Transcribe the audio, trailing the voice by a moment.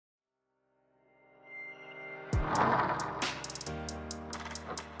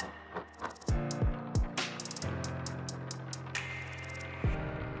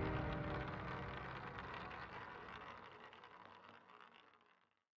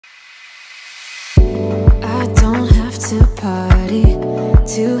party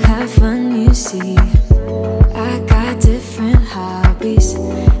to have fun, you see. I got different hobbies,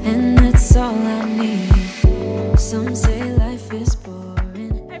 and that's all I need. Some say life is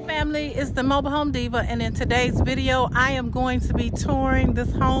boring. Hey family, it's the Mobile Home Diva, and in today's video, I am going to be touring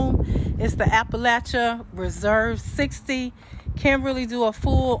this home. It's the Appalachia Reserve 60. Can't really do a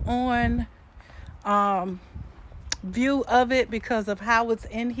full-on view of it because of how it's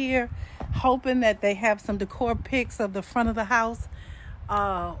in here. Hoping that they have some decor pics of the front of the house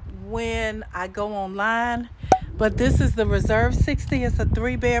when I go online. But this is the Reserve 60. It's a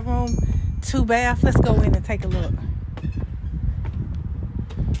 3-bedroom, 2-bath. Let's go in and take a look.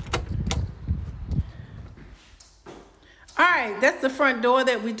 All right, that's the front door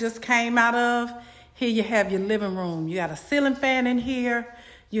that we just came out of. Here you have your living room. You got a ceiling fan in here.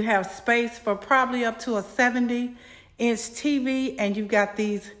 You have space for probably up to a 70-inch TV, and you've got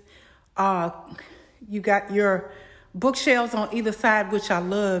these you got your bookshelves on either side, which I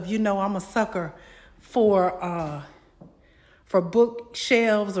love. You know, I'm a sucker for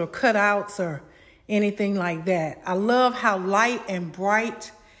bookshelves or cutouts or anything like that. I love how light and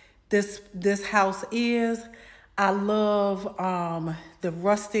bright this house is. I love the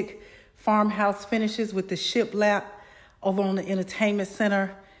rustic farmhouse finishes with the shiplap over on the entertainment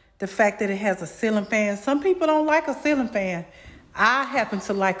center. The fact that it has a ceiling fan. Some people don't like a ceiling fan. I happen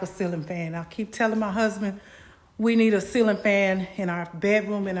to like a ceiling fan. I keep telling my husband we need a ceiling fan in our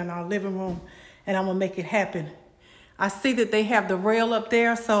bedroom and in our living room, and I'm going to make it happen. I see that they have the rail up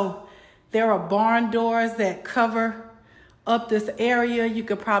there, so there are barn doors that cover up this area. You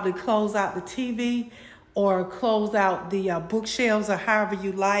could probably close out the TV or close out the bookshelves or however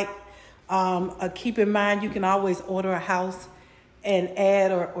you like. Keep in mind, you can always order a house and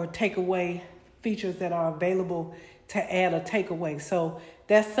add or take away features that are available to add or take away. So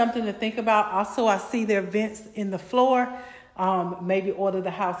that's something to think about. Also, I see their vents in the floor. Maybe order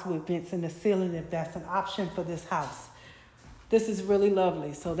the house with vents in the ceiling if that's an option for this house. This is really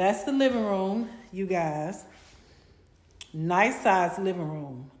lovely. So that's the living room, you guys. Nice size living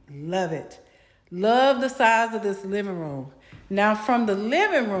room. Love it. Love the size of this living room. Now from the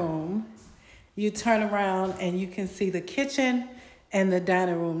living room, you turn around and you can see the kitchen and the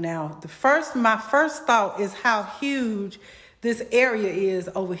dining room. Now, my first thought is how huge this area is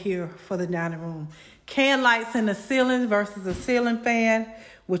over here for the dining room. Can lights in the ceiling versus a ceiling fan,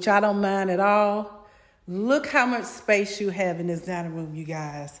 which I don't mind at all. Look how much space you have in this dining room, you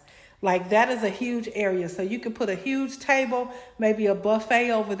guys. Like, that is a huge area. So you can put a huge table, maybe a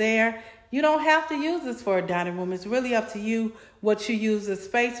buffet over there. You don't have to use this for a dining room. It's really up to you what you use the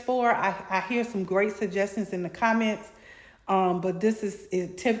space for. I hear some great suggestions in the comments. But this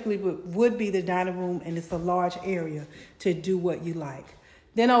is typically would be the dining room, and it's a large area to do what you like.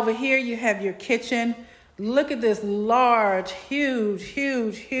 Then over here you have your kitchen. Look at this large, huge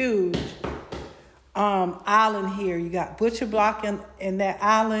island here. You got butcher block in that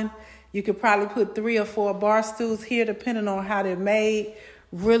island. You could probably put 3 or 4 bar stools here depending on how they're made.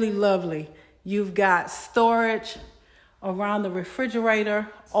 Really lovely. You've got storage around the refrigerator,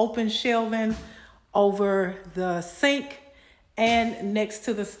 open shelving over the sink and next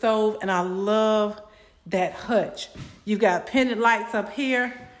to the stove, and I love that hutch. You've got pendant lights up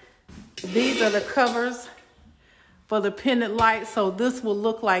here. These are the covers for the pendant lights, so this will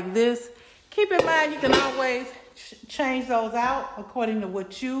look like this. Keep in mind, you can always change those out according to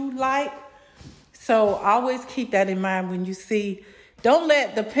what you like. So always keep that in mind when you see. Don't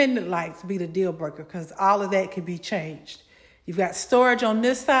let the pendant lights be the deal breaker, because all of that can be changed. You've got storage on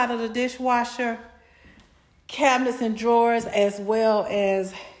this side of the dishwasher, cabinets and drawers, as well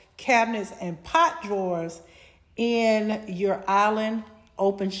as cabinets and pot drawers in your island,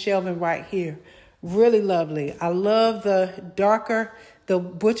 open shelving right here. Really lovely. I love the darker, the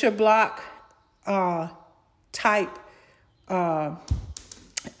butcher block type island,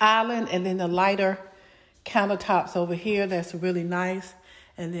 and then the lighter countertops over here. That's really nice.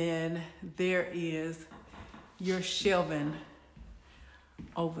 And then there is your shelving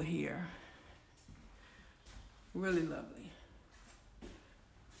over here. Really lovely.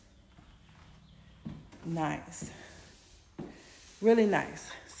 Nice. Really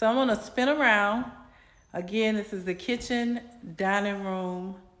nice. So I'm going to spin around. Again, this is the kitchen, dining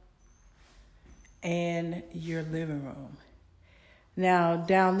room, and your living room. Now,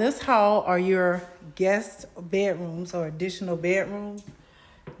 down this hall are your guest bedrooms or additional bedrooms.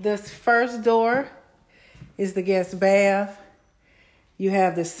 This first door is the guest bath. You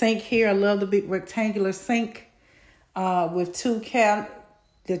have the sink here. I love the big rectangular sink. With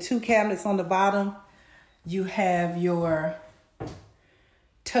the two cabinets on the bottom. You have your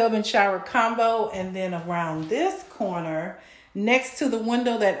tub and shower combo. And then around this corner, next to the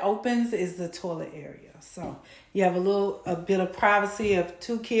window that opens, is the toilet area. So you have a bit of privacy. If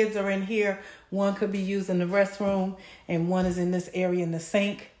two kids are in here, one could be using the restroom and one is in this area in the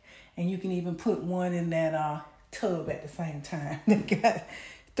sink. And you can even put one in that tub at the same time. You got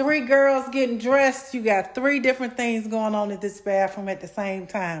 3 girls getting dressed. You got 3 different things going on in this bathroom at the same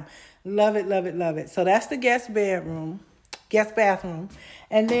time. Love it, love it, love it. So that's the guest bathroom.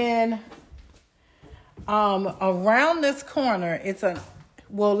 And then around this corner,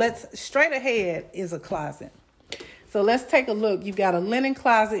 straight ahead is a closet. So let's take a look. You've got a linen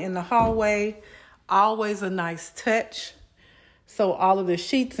closet in the hallway. Always a nice touch. So all of the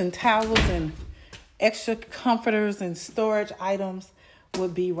sheets and towels and extra comforters and storage items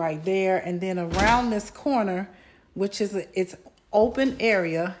would be right there. And then around this corner, which is its open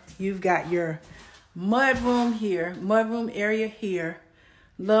area, you've got your mudroom area here.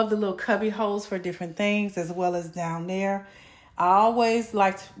 Love the little cubby holes for different things, as well as down there. I always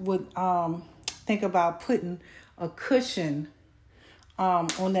would think about putting a cushion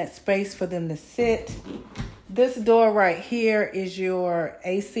on that space for them to sit. This door right here is your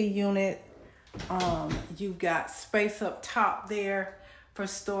AC unit. You've got space up top there for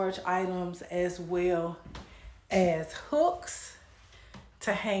storage items, as well as hooks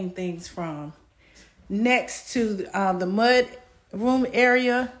to hang things from. Next to the mud room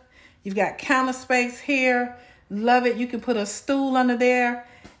area, you've got counter space here. Love it. You can put a stool under there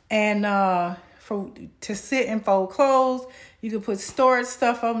and to sit and fold clothes. You can put storage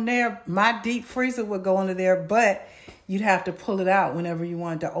stuff on there. My deep freezer would go under there, but you'd have to pull it out whenever you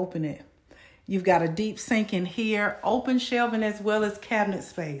wanted to open it. You've got a deep sink in here, open shelving, as well as cabinet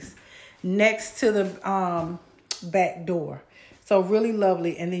space next to the back door. So really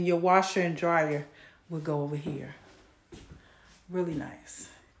lovely. And then your washer and dryer will go over here. Really nice.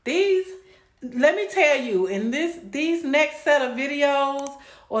 Let me tell you, in these next set of videos,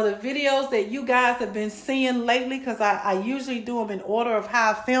 or the videos that you guys have been seeing lately, because I usually do them in order of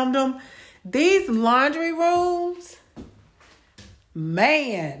how I filmed them. These laundry rooms,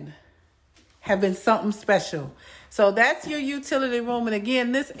 man, have been something special. So that's your utility room. And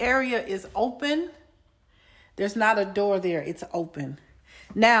again, this area is open. There's not a door there. It's open.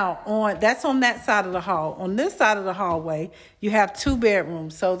 Now, that's on that side of the hall. On this side of the hallway, you have 2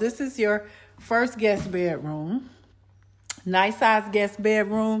 bedrooms. So this is your first guest bedroom. Nice size guest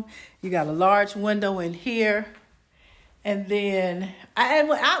bedroom. You got a large window in here. And then,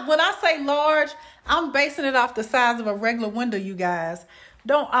 when I say large, I'm basing it off the size of a regular window, you guys.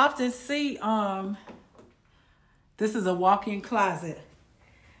 Don't often see, this is a walk-in closet.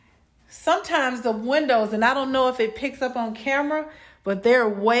 Sometimes the windows, and I don't know if it picks up on camera, but they're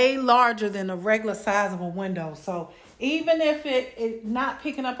way larger than the regular size of a window. So even if it's not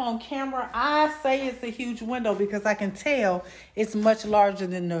picking up on camera, I say it's a huge window because I can tell it's much larger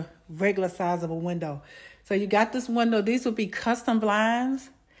than the regular size of a window. So you got this window. These would be custom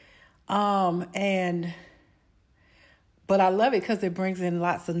blinds. But I love it because it brings in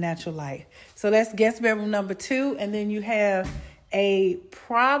lots of natural light. So that's guest bedroom number 2. And then you have a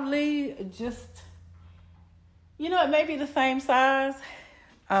probably just, it may be the same size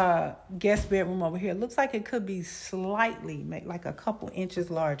guest bedroom over here. It looks like it could be slightly, like a couple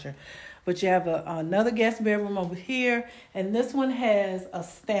inches larger. But you have another guest bedroom over here. And this one has a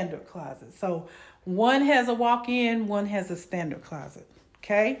standard closet. So one has a walk-in, one has a standard closet.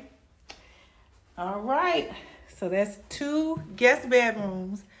 Okay? All right. So that's 2 guest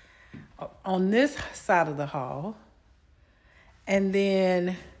bedrooms on this side of the hall. And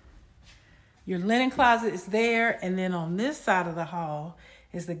then your linen closet is there. And then on this side of the hall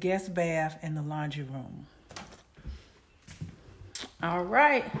is the guest bath and the laundry room. All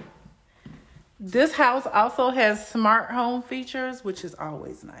right. This house also has smart home features, which is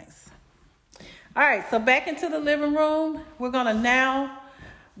always nice. All right, so back into the living room. We're going to now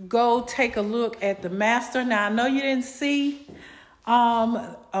go take a look at the master. Now, I know you didn't see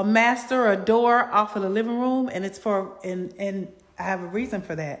a master or a door off of the living room, and it's and I have a reason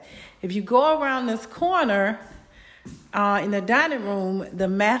for that. If you go around this corner in the dining room, the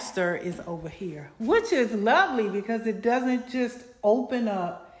master is over here, which is lovely because it doesn't just open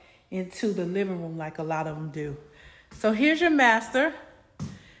up into the living room like a lot of them do. So here's your master.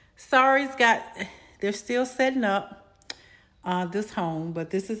 Sorry, they're still setting up this home, but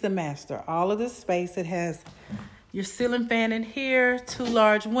this is the master. All of this space, it has your ceiling fan in here, 2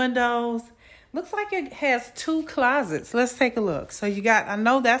 large windows. Looks like it has 2 closets. Let's take a look. So I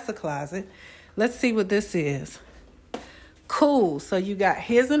know that's a closet. Let's see what this is. Cool. So you got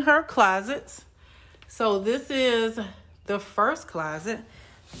his and her closets. So this is the first closet.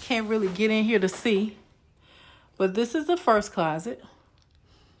 Can't really get in here to see. But this is the first closet.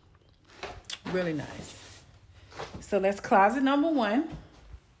 Really nice. So that's closet number 1.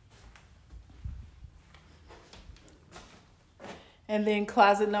 And then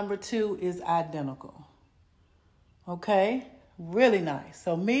closet number 2 is identical. Okay? Really nice.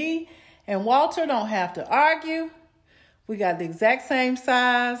 So me and Walter don't have to argue. We got the exact same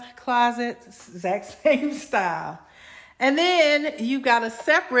size closet, exact same style. And then you got a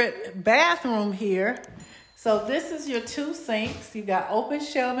separate bathroom here. So this is your 2 sinks. You got open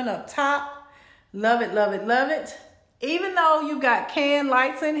shelving up top. Love it, love it, love it. Even though you got can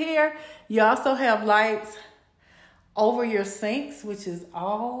lights in here, you also have lights over your sinks, which is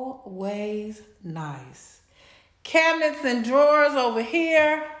always nice. Cabinets and drawers over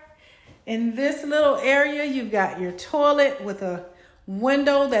here. In this little area, you've got your toilet with a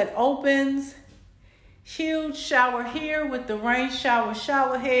window that opens. Huge shower here with the rain shower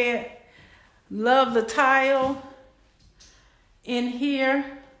head. Love the tile in here.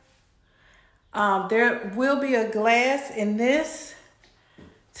 There will be a glass in this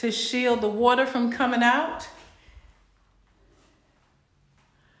to shield the water from coming out.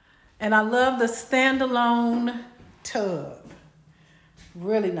 And I love the standalone tub.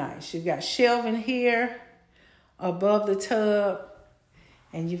 Really nice. You've got shelving here above the tub.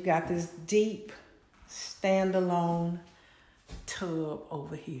 And you've got this deep standalone tub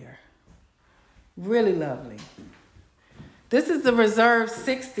over here. Really lovely. This is the Reserve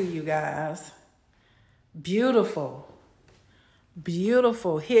 60, you guys. Beautiful.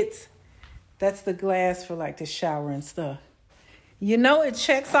 Beautiful. Hits. That's the glass for like the shower and stuff. You know, it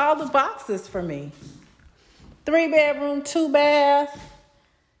checks all the boxes for me. 3-bedroom, 2-bath,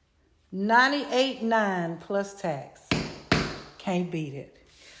 $98,900 plus tax. Can't beat it.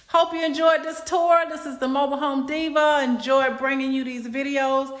 Hope you enjoyed this tour. This is the Mobile Home Diva. Enjoyed bringing you these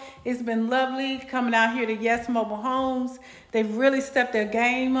videos. It's been lovely coming out here to Yessss Mobile Homes. They've really stepped their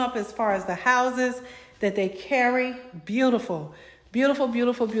game up as far as the houses that they carry. Beautiful. Beautiful,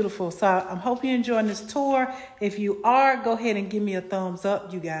 beautiful, beautiful. So I hope you're enjoying this tour. If you are, go ahead and give me a thumbs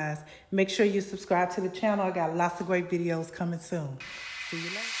up, you guys. Make sure you subscribe to the channel. I got lots of great videos coming soon. See you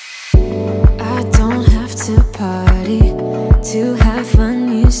later. I don't have to party to have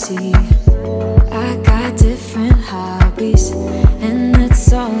fun, you see. I got different hobbies, and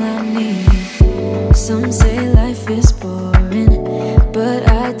that's all I need. Some say life is boring, but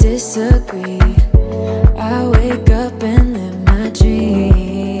I disagree. I wake up and live my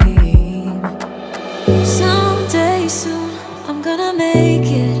dream. Someday soon I'm gonna make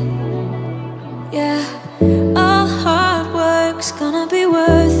it. Yeah, all hard work's gonna be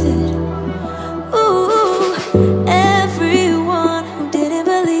worth it. Ooh, everyone who didn't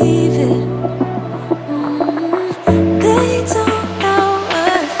believe it, they don't know a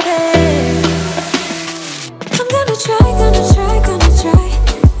thing. I'm gonna try, gonna try, gonna try.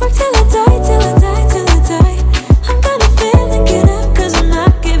 Work till I die, till I die, till I die. I'm gonna fail and get up, cause I'm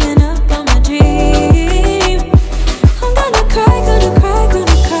not giving up on my dream. I'm gonna cry, gonna cry,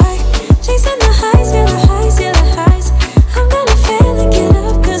 gonna cry. Chasing the highs, yeah, the highs, yeah, the highs. I'm gonna fail and get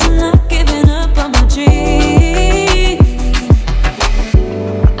up, cause I'm not giving up on my dream.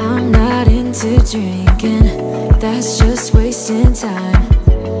 I'm not into drinking, that's just wasting time.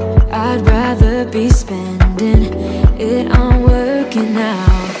 I'd rather be spending it on working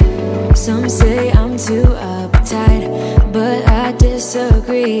out. Some say